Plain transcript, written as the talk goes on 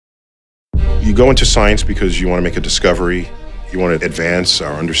You go into science because you want to make a discovery, you want to advance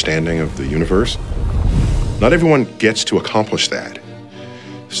our understanding of the universe. Not everyone gets to accomplish that.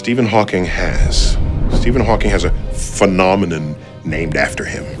 Stephen Hawking has. Stephen Hawking has a phenomenon named after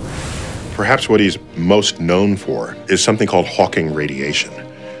him. Perhaps what he's most known for is something called Hawking radiation.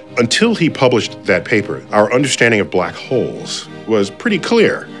 Until he published that paper, our understanding of black holes was pretty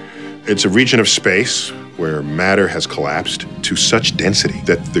clear. It's a region of space where matter has collapsed to such density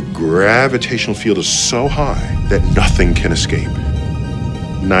that the gravitational field is so high that nothing can escape,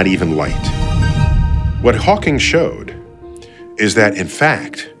 not even light. What Hawking showed is that, in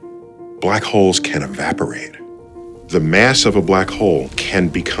fact, black holes can evaporate. The mass of a black hole can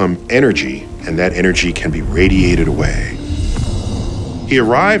become energy, and that energy can be radiated away. He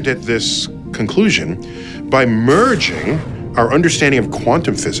arrived at this conclusion by merging our understanding of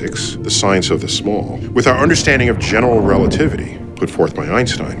quantum physics, the science of the small, with our understanding of general relativity, put forth by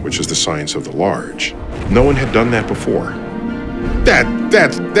Einstein, which is the science of the large. No one had done that before.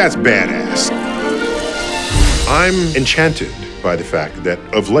 That's badass. I'm enchanted by the fact that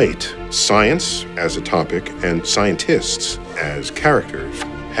of late, science as a topic and scientists as characters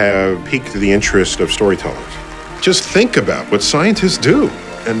have piqued the interest of storytellers. Just think about what scientists do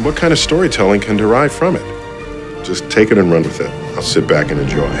and what kind of storytelling can derive from it. Just take it and run with it. I'll sit back and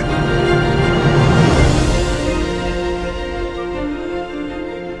enjoy it.